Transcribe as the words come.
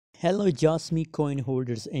Hello Jasmy coin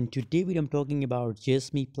holders, and today we are talking about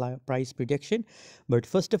Jasmy price prediction. But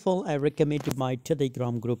first of all, I recommend my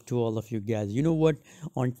Telegram group to all of you guys. You know what?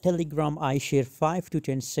 On Telegram I share 5 to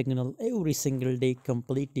 10 signal every single day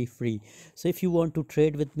completely free. So if you want to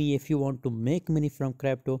trade with me, if you want to make money from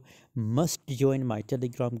crypto, must join my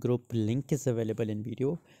Telegram group. Link is available in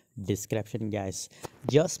video description guys.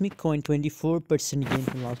 Jasmy coin 24% gain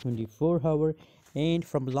from last 24 hour, and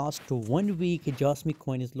from last to 1 week Jasmy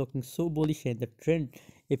coin is looking so bullish, and the trend,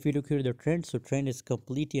 if you look here the trend, so trend is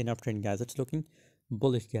completely an uptrend guys. It's looking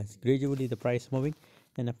bullish guys. Gradually the price moving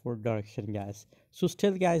in upward direction guys. So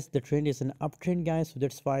still guys, the trend is an uptrend guys, so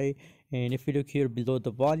that's why. And if you look here below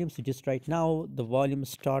the volume, so just right now the volume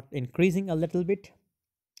start increasing a little bit,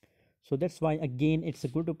 so that's why again it's a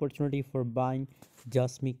good opportunity for buying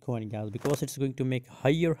Jasmy coin guys, because it's going to make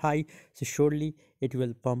higher high. So surely it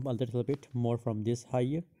will pump a little bit more from this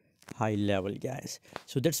higher high level guys.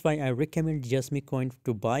 So that's why I recommend Jasmy coin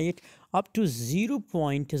to buy it. Up to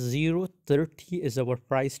 0.030 is our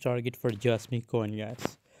price target for Jasmy coin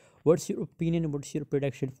guys. What's your opinion? What's your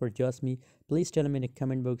prediction for Jasmy? Please tell me in the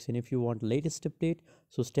comment box, and if you want latest update,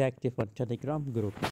 so stay active on Telegram group.